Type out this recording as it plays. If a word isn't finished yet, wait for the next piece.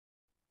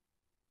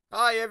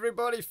Hi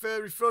everybody,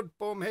 Furry Front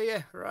Bum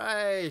here.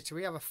 Right,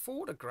 we have a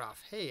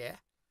photograph here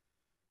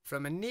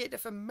from a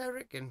Native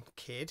American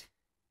kid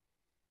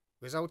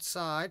who was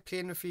outside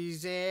playing with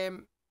his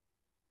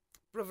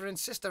brother and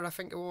sister, I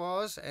think it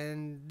was,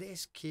 and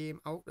this came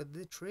out of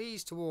the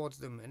trees towards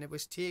them, and it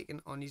was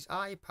taken on his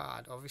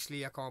iPad.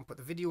 Obviously I can't put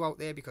the video out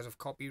there because of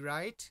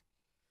copyright,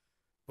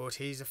 but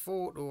here's a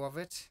photo of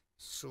it.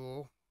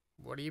 So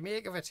what do you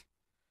make of it?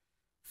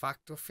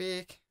 Fact or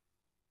fake?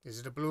 Is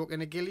it a bloke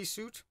in a ghillie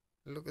suit?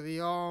 Look at the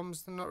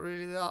arms, they're not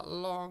really that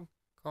long.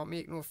 Can't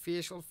make no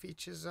facial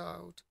features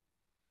out.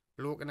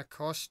 Bloke in a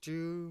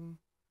costume.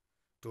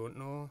 Don't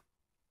know.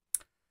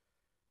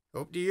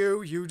 Up to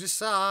you, you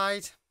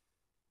decide.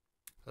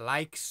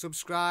 Like,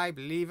 subscribe,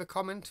 leave a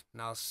comment,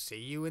 and I'll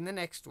see you in the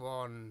next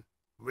one.